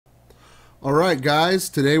All right, guys,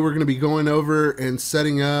 today we're going to be going over and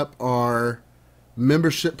setting up our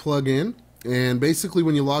membership plugin. And basically,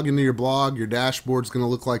 when you log into your blog, your dashboard's going to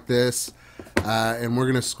look like this. And we're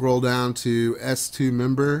going to scroll down to S2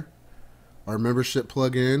 Member, our membership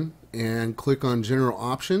plugin, and click on General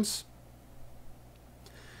Options.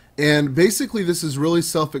 And basically, this is really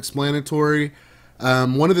self-explanatory.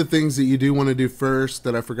 One of the things that you do want to do first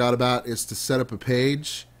that I forgot about is to set up a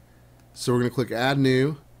page. So we're going to click Add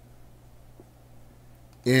New.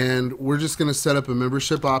 And we're just going to set up a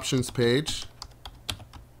membership options page.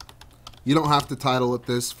 You don't have to title it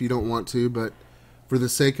this if you don't want to, but for the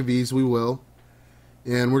sake of ease, we will.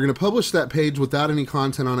 And we're going to publish that page without any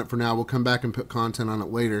content on it for now. We'll come back and put content on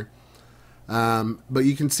it later. But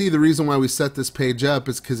you can see the reason why we set this page up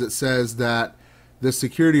is because it says that the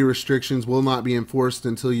security restrictions will not be enforced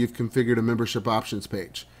until you've configured a membership options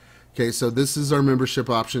page. Okay, so this is our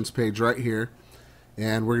membership options page right here.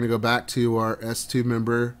 And we're going to go back to our S2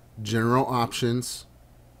 member general options.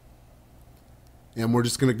 And we're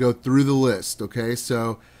just going to go through the list. Okay,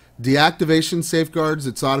 so deactivation safeguards,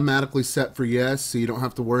 it's automatically set for yes, so you don't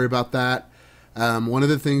have to worry about that. One of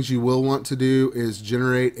the things you will want to do is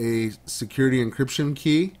generate a security encryption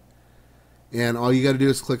key. And all you got to do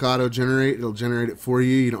is click auto generate. It'll generate it for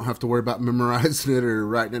you. You don't have to worry about memorizing it or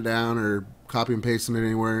writing it down or copy and pasting it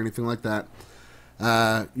anywhere or anything like that.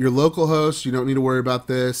 Your local host, you don't need to worry about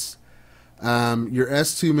this. Your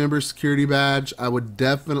S2 member security badge, I would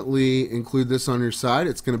definitely include this on your site.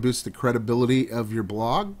 It's going to boost the credibility of your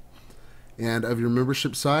blog and of your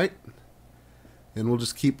membership site. And we'll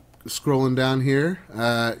just keep scrolling down here.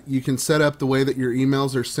 You can set up the way that your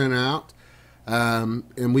emails are sent out.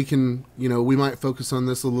 And we can, we might focus on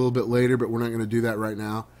this a little bit later, but we're not going to do that right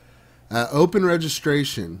now. Open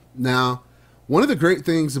registration. Now, one of the great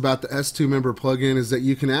things about the S2 member plugin is that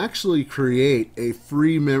you can actually create a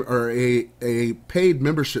free a paid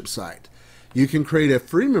membership site. You can create a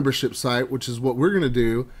free membership site, which is what we're going to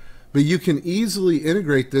do, but you can easily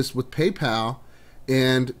integrate this with PayPal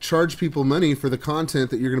and charge people money for the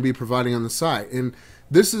content that you're going to be providing on the site. And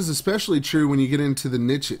this is especially true when you get into the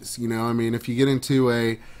niches. If you get into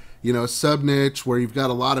a sub niche where you've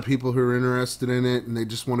got a lot of people who are interested in it and they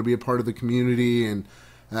just want to be a part of the community and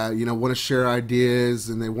want to share ideas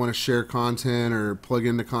and they want to share content or plug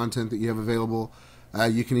into content that you have available,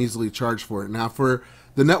 you can easily charge for it. Now, for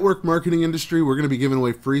the network marketing industry, we're going to be giving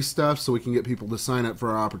away free stuff so we can get people to sign up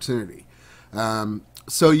for our opportunity.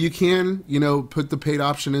 So you can, put the paid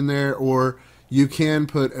option in there, or you can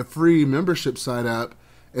put a free membership site up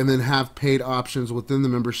and then have paid options within the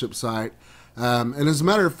membership site. And as a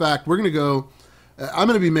matter of fact, we're going to go... I'm going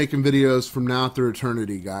to be making videos from now through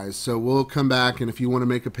eternity, guys. So we'll come back, and if you want to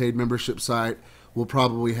make a paid membership site, we'll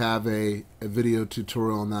probably have a video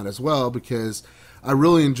tutorial on that as well, because I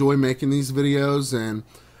really enjoy making these videos. And,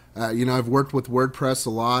 I've worked with Wordpress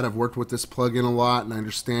a lot. I've worked with this plugin a lot, and I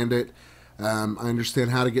understand it. I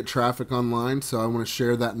understand how to get traffic online, so I want to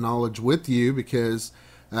share that knowledge with you because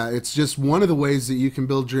it's just one of the ways that you can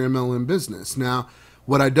build your MLM business. Now,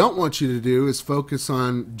 what I don't want you to do is focus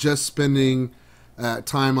on just spending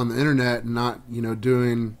time on the internet and not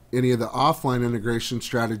doing any of the offline integration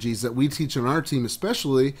strategies that we teach on our team,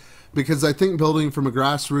 especially because I think building from a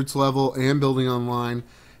grassroots level and building online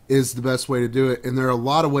is the best way to do it. And there are a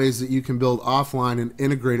lot of ways that you can build offline and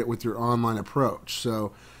integrate it with your online approach.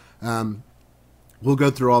 So we'll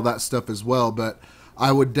go through all that stuff as well, but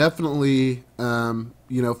I would definitely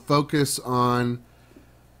focus on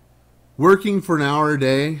working for an hour a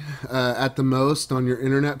day at the most on your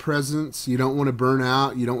internet presence. You don't want to burn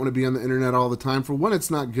out. You don't want to be on the internet all the time. For one,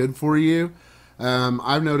 it's not good for you.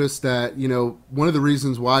 I've noticed that, one of the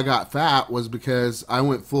reasons why I got fat was because I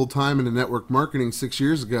went full-time into network marketing 6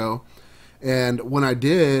 years ago. And when I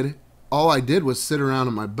did, all I did was sit around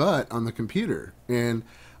on my butt on the computer. And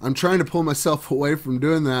I'm trying to pull myself away from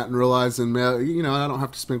doing that and realizing, I don't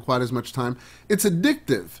have to spend quite as much time. It's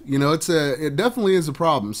addictive. It definitely is a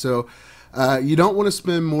problem. So you don't want to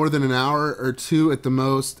spend more than an hour or two at the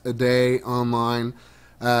most a day online.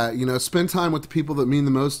 Spend time with the people that mean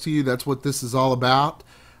the most to you. That's what this is all about.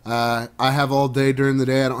 I have all day during the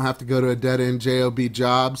day. I don't have to go to a dead-end job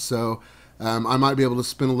job. So I might be able to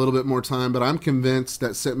spend a little bit more time, but I'm convinced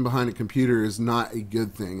that sitting behind a computer is not a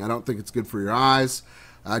good thing. I don't think it's good for your eyes.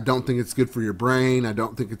 I don't think it's good for your brain. I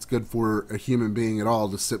don't think it's good for a human being at all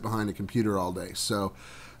to sit behind a computer all day. So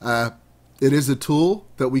it is a tool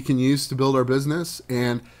that we can use to build our business.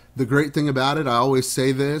 And the great thing about it, I always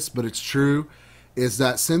say this, but it's true, is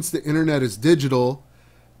that since the internet is digital,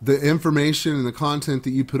 the information and the content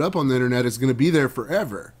that you put up on the internet is going to be there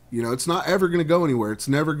forever. It's not ever going to go anywhere. It's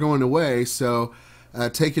never going away. So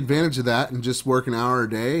take advantage of that and just work an hour a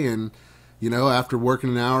day. And you know, after working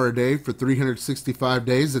an hour a day for 365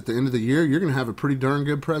 days at the end of the year, you're going to have a pretty darn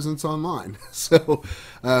good presence online. So,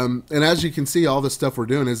 and as you can see, all the stuff we're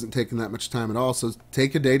doing isn't taking that much time at all. So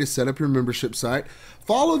take a day to set up your membership site.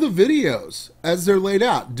 Follow the videos as they're laid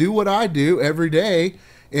out. Do what I do every day.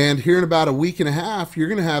 And here in about a week and a half, you're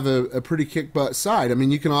going to have a pretty kick-butt site. I mean,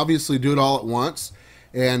 you can obviously do it all at once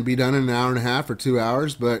and be done in an hour and a half or 2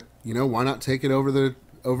 hours. But, you know, why not take it over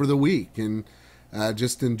the week and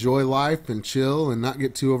just enjoy life and chill and not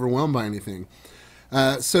get too overwhelmed by anything.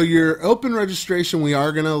 So your open registration, we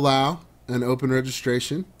are going to allow an open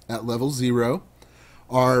registration at level 0.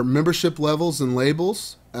 Our membership levels and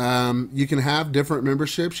labels, you can have different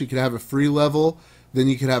memberships. You could have a free level, then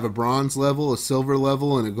you could have a bronze level, a silver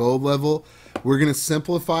level, and a gold level. We're going to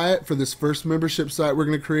simplify it for this first membership site we're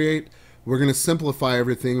going to create. We're going to simplify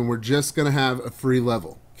everything, and we're just going to have a free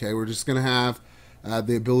level. Okay, we're just going to have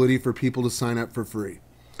the ability for people to sign up for free.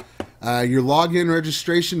 Your login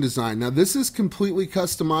registration design. Now this is completely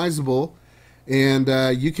customizable, and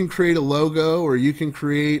you can create a logo or you can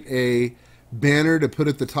create a banner to put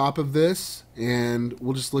at the top of this, and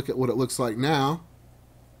we'll just look at what it looks like now.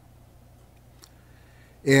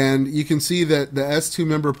 And you can see that the S2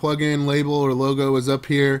 member plugin label or logo is up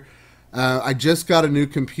here. I just got a new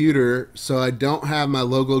computer, so I don't have my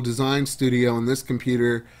logo design studio on this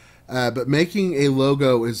computer. But making a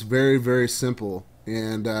logo is very, very simple,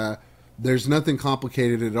 and there's nothing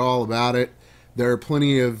complicated at all about it. There are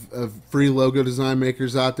plenty of free logo design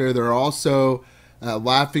makers out there. There are also,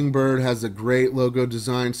 Laughing Bird has a great logo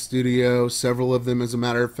design studio, several of them as a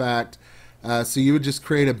matter of fact. So you would just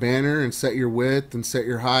create a banner and set your width and set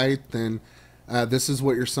your height, and this is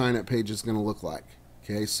what your sign-up page is going to look like.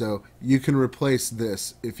 Okay, so you can replace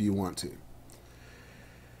this if you want to.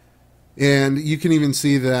 And you can even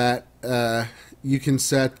see that you can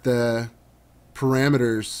set the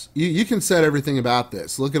parameters. You can set everything about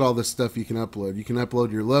this. Look at all this stuff you can upload. You can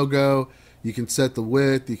upload your logo. You can set the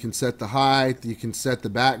width. You can set the height. You can set the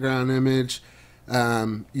background image.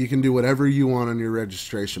 You can do whatever you want on your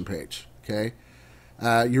registration page. Okay.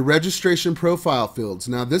 Your registration profile fields.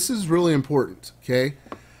 Now this is really important. Okay.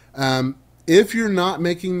 If you're not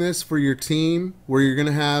making this for your team, where you're going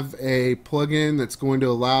to have a plugin that's going to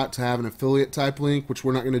allow it to have an affiliate type link, which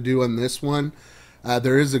we're not going to do on this one,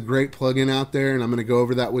 there is a great plugin out there, and I'm going to go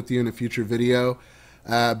over that with you in a future video.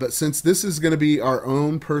 But since this is going to be our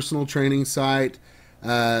own personal training site,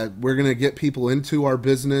 we're going to get people into our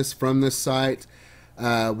business from this site.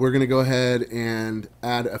 We're going to go ahead and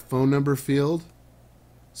add a phone number field.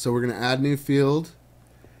 So we're going to add new field.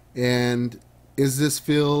 And is this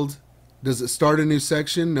field... does it start a new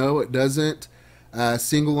section? No, it doesn't.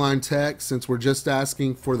 Single line text, since we're just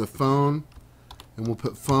asking for the phone, and we'll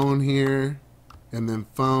put phone here, and then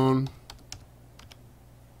phone.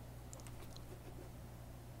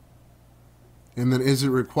 And then is it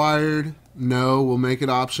required? No, we'll make it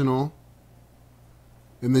optional.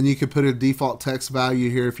 And then you could put a default text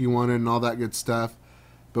value here if you wanted and all that good stuff.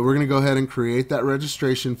 But we're going to go ahead and create that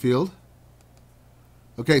registration field.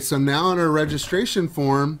 Okay, so now on our registration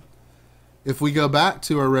form, if we go back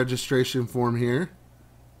to our registration form here,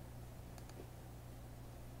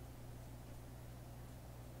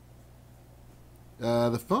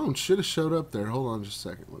 the phone should have showed up there. Hold on just a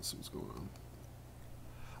second. Let's see what's going on.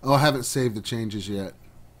 Oh, I haven't saved the changes yet.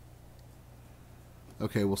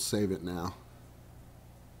 Okay, we'll save it now.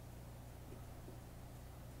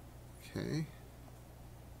 Okay.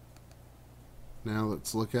 Now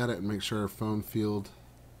let's look at it and make sure our phone field.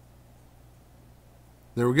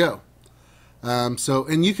 There we go.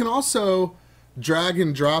 And you can also drag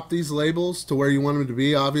and drop these labels to where you want them to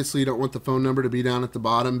be. Obviously, you don't want the phone number to be down at the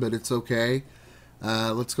bottom, but it's okay.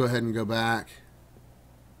 Let's go ahead and go back.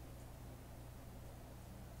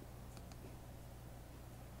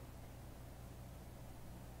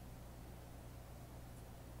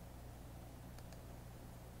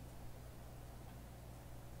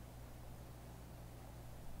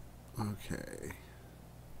 Okay.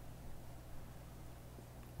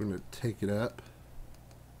 We're going to take it up.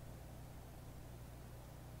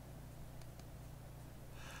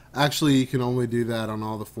 Actually, you can only do that on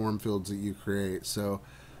all the form fields that you create. So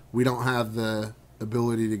we don't have the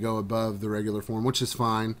ability to go above the regular form, which is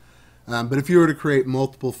fine. But if you were to create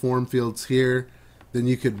multiple form fields here, then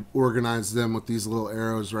you could organize them with these little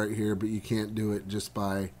arrows right here, but you can't do it just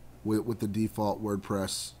by with the default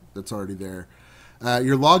WordPress that's already there.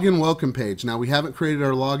 Your login welcome page. Now, we haven't created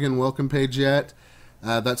our login welcome page yet.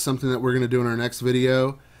 That's something that we're going to do in our next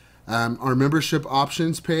video. Our membership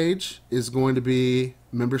options page is going to be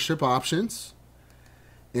membership options.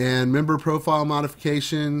 And member profile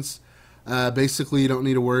modifications, basically you don't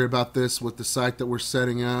need to worry about this with the site that we're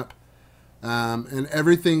setting up. And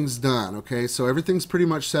everything's done, okay? So everything's pretty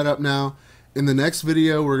much set up now. In the next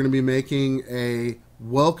video, we're going to be making a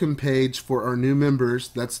welcome page for our new members.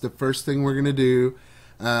 That's the first thing we're going to do.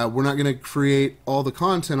 We're not going to create all the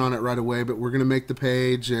content on it right away, but we're going to make the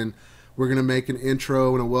page, and we're going to make an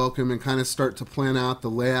intro and a welcome and kind of start to plan out the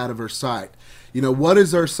layout of our site. You know, what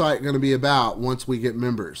is our site going to be about once we get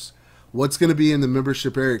members? What's going to be in the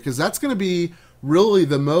membership area? Because that's going to be really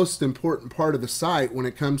the most important part of the site when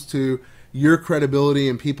it comes to your credibility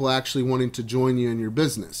and people actually wanting to join you in your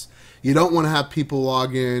business. You don't want to have people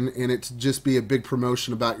log in and it just be a big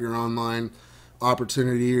promotion about your online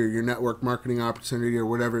opportunity or your network marketing opportunity or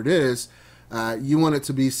whatever it is. You want it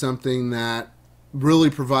to be something that really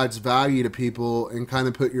provides value to people and kind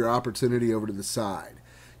of put your opportunity over to the side,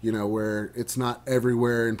 you know, where it's not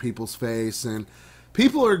everywhere in people's face. And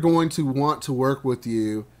people are going to want to work with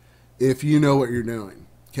you if you know what you're doing.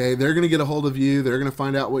 Okay, they're going to get a hold of you. They're going to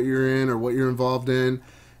find out what you're in or what you're involved in.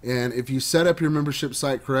 And if you set up your membership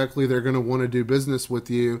site correctly, they're going to want to do business with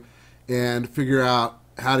you and figure out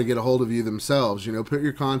how to get a hold of you themselves. You know, put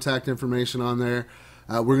your contact information on there.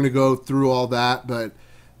 We're going to go through all that, but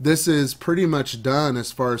this is pretty much done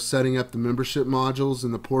as far as setting up the membership modules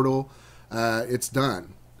in the portal. It's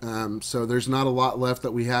done. So there's not a lot left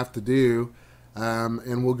that we have to do.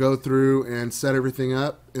 And we'll go through and set everything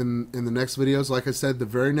up in the next videos. Like I said, the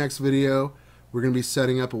very next video, we're going to be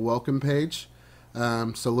setting up a welcome page.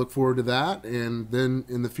 So look forward to that. And then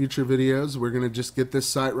in the future videos, we're going to just get this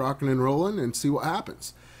site rocking and rolling and see what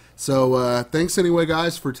happens. So thanks anyway,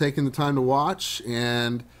 guys, for taking the time to watch.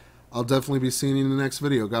 And I'll definitely be seeing you in the next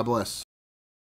video. God bless.